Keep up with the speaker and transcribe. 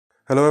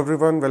Hello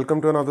everyone, welcome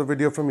to another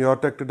video from Your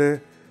Tech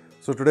Today.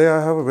 So today I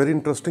have a very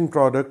interesting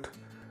product.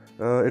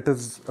 It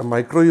is a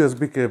micro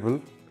USB cable,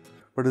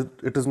 but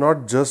it is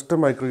not just a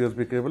micro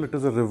USB cable, it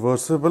is a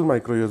reversible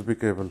micro USB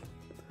cable.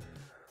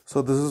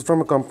 So this is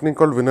from a company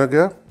called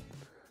Vinegar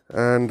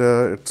and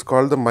it's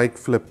called the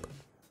MICFLIP.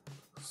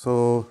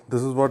 So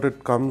this is what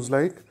it comes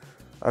like.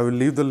 I will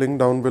leave the link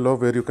down below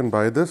where you can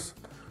buy this.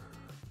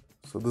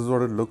 So this is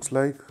what it looks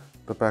like,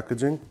 the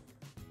packaging.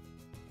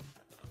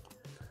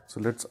 So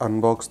let's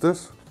unbox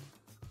this.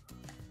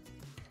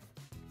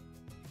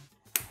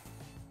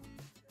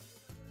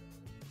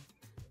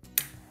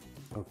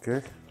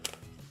 Okay.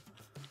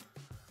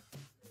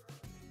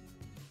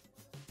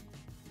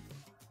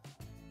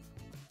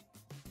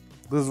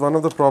 This is one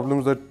of the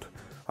problems that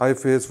I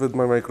face with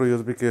my micro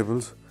USB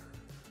cables,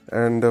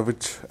 and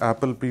which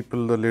Apple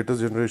people, the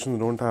latest generations,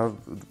 don't have,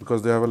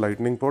 because they have a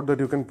lightning port that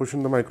you can push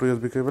in the micro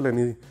USB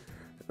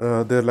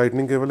cable, their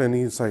lightning cable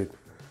any side.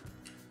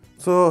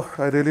 So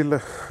I really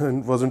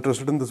was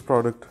interested in this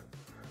product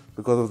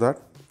because of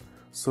that.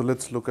 So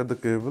let's look at the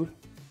cable.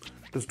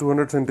 It is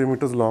 200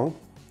 centimeters long.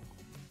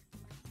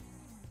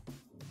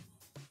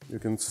 You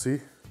can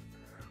see,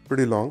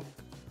 pretty long.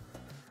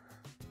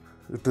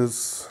 It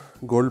is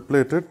gold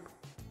plated.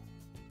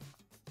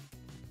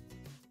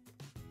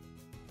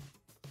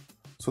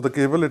 So the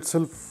cable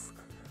itself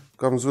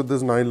comes with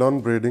this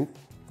nylon braiding,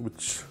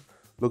 which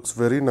looks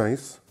very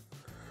nice,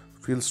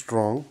 feels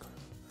strong,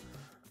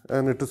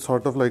 and it is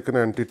sort of like an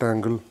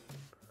anti-tangle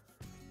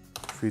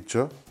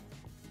feature.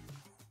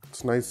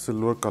 It's nice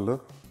silver color.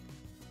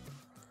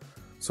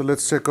 So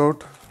let's check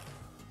out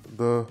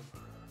the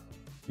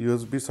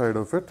USB side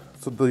of it.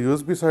 So the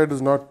USB side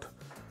is not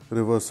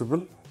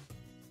reversible.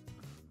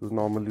 This is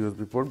normal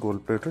USB port,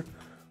 gold plated,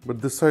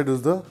 but this side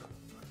is the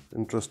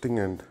interesting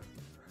end.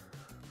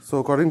 So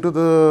according to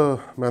the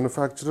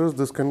manufacturers,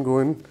 this can go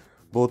in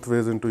both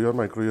ways into your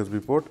micro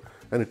USB port,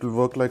 and it will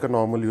work like a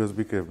normal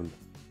USB cable.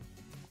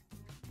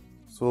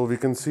 So we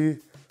can see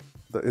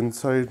the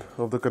inside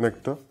of the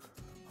connector,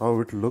 how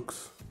it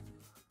looks.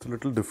 It's a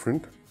little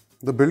different.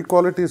 The build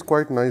quality is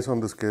quite nice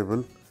on this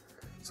cable.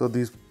 So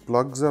these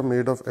plugs are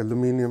made of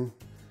aluminium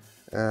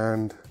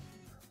and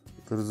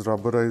there is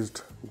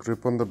rubberized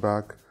grip on the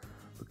back.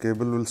 The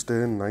cable will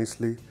stay in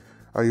nicely.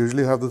 I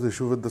usually have this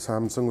issue with the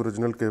Samsung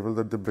original cable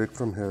that they break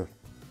from here.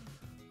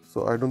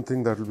 So I don't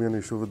think that will be an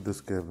issue with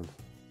this cable.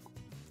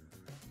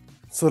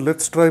 So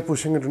let's try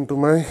pushing it into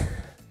my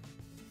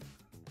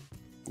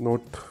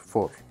Note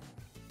 4.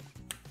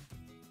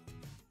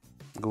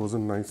 Goes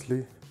in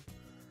nicely,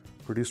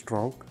 pretty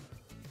strong.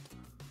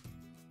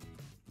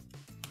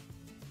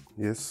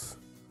 Yes,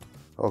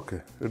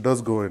 okay, it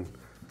does go in.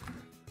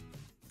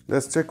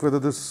 Let's check whether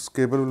this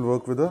cable will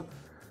work with a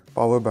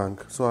power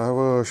bank. So I have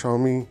a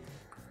Xiaomi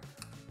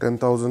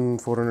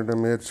 10,400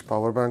 mAh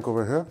power bank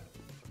over here.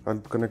 I'll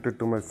connect it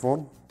to my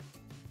phone.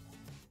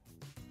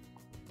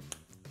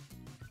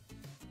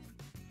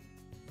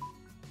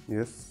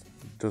 Yes,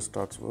 it just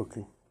starts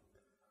working.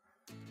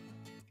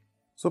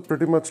 So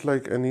pretty much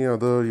like any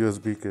other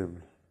USB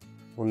cable.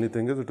 Only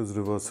thing is it is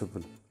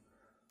reversible.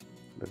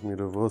 Let me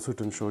reverse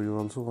it and show you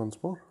also once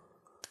more.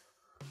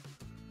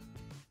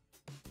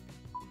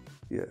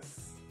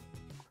 Yes.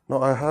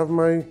 Now I have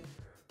my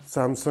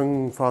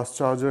Samsung fast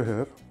charger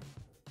here.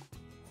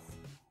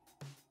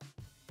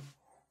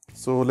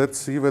 So let's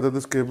see whether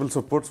this cable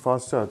supports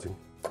fast charging.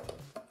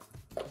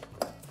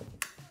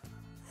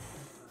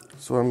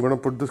 So I'm going to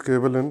put this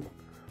cable in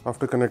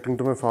after connecting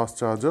to my fast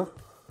charger.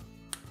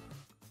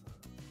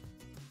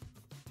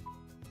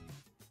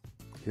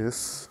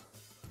 Yes,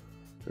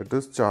 it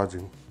is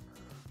charging.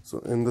 So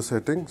in the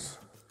settings,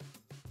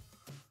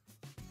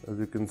 as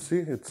you can see,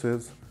 it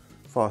says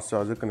fast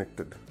charger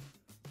connected.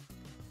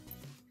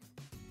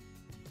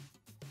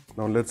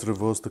 Now let's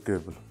reverse the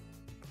cable.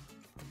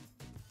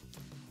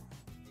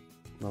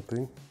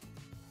 Nothing.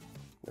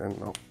 And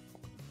now,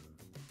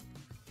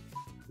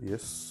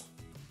 yes,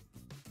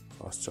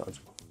 fast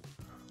charging.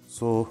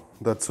 So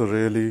that's a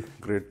really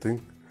great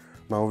thing.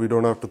 Now we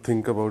don't have to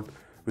think about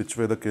which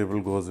way the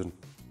cable goes in.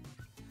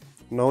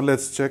 Now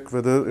let's check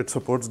whether it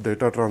supports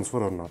data transfer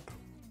or not.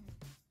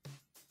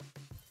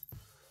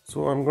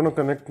 So I'm going to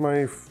connect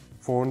my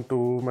phone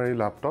to my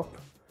laptop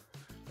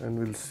and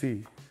we'll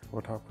see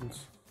what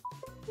happens.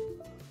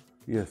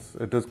 Yes,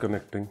 it is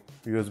connecting.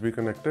 USB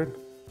connected.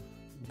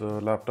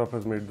 The laptop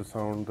has made the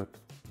sound that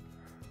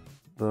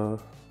the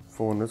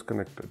phone is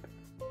connected.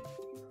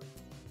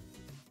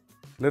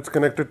 Let's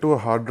connect it to a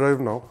hard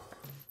drive now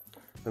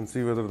and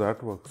see whether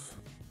that works.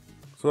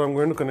 So I'm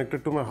going to connect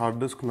it to my hard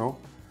disk now.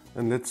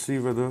 And let's see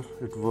whether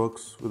it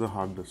works with a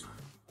hard disk.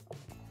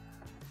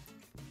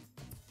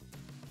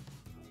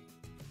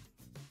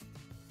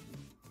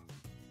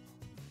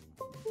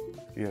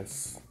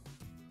 Yes,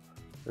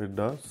 it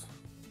does.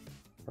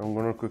 I'm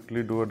going to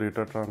quickly do a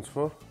data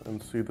transfer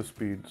and see the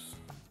speeds.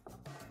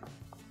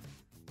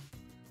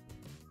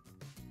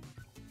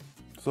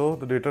 So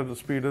the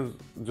speed is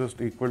just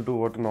equal to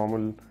what a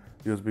normal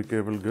USB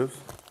cable gives.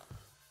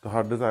 The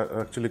hard disk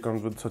actually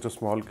comes with such a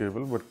small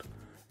cable, but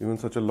Even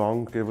such a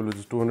long cable, which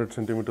is 200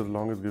 centimeters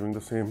long, is giving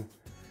the same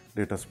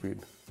data speed.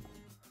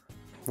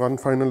 One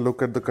final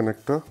look at the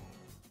connector.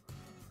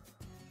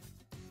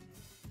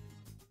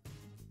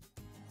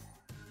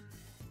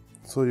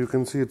 So you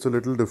can see it's a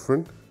little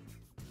different.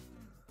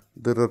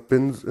 There are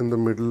pins in the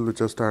middle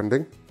which are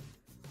standing.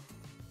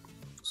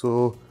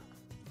 So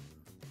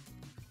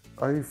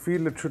I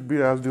feel it should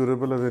be as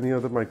durable as any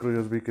other micro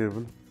USB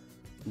cable,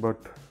 but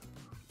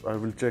I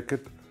will check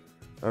it.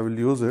 I will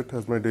use it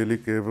as my daily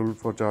cable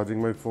for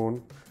charging my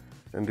phone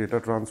and data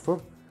transfer.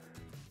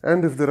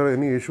 And if there are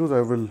any issues,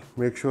 I will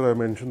make sure I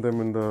mention them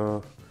in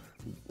the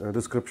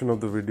description of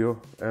the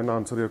video and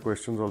answer your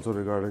questions also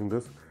regarding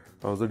this.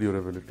 How's the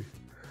durability?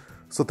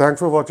 So thanks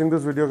for watching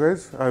this video,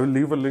 guys. I will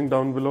leave a link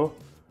down below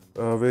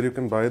where you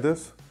can buy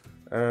this.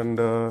 And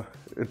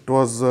it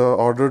was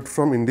ordered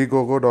from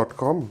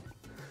Indiegogo.com,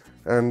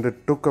 and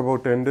it took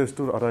about 10 days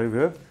to arrive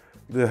here.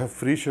 They have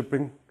free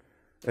shipping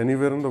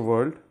anywhere in the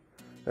world,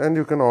 and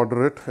you can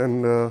order it.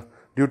 And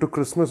due to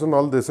Christmas and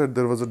all, they said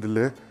there was a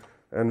delay,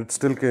 and it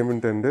still came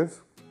in 10 days.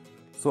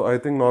 So I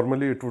think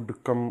normally it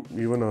would come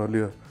even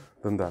earlier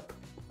than that.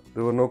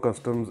 There were no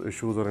customs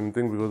issues or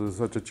anything because it's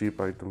such a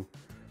cheap item.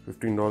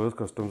 $15,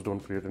 customs don't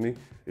create any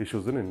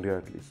issues in India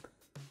at least.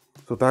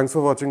 So thanks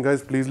for watching,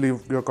 guys. Please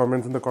leave your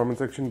comments in the comment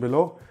section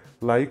below.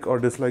 Like or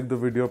dislike the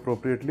video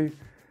appropriately,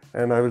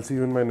 and I will see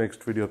you in my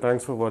next video.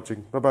 Thanks for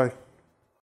watching. Bye-bye.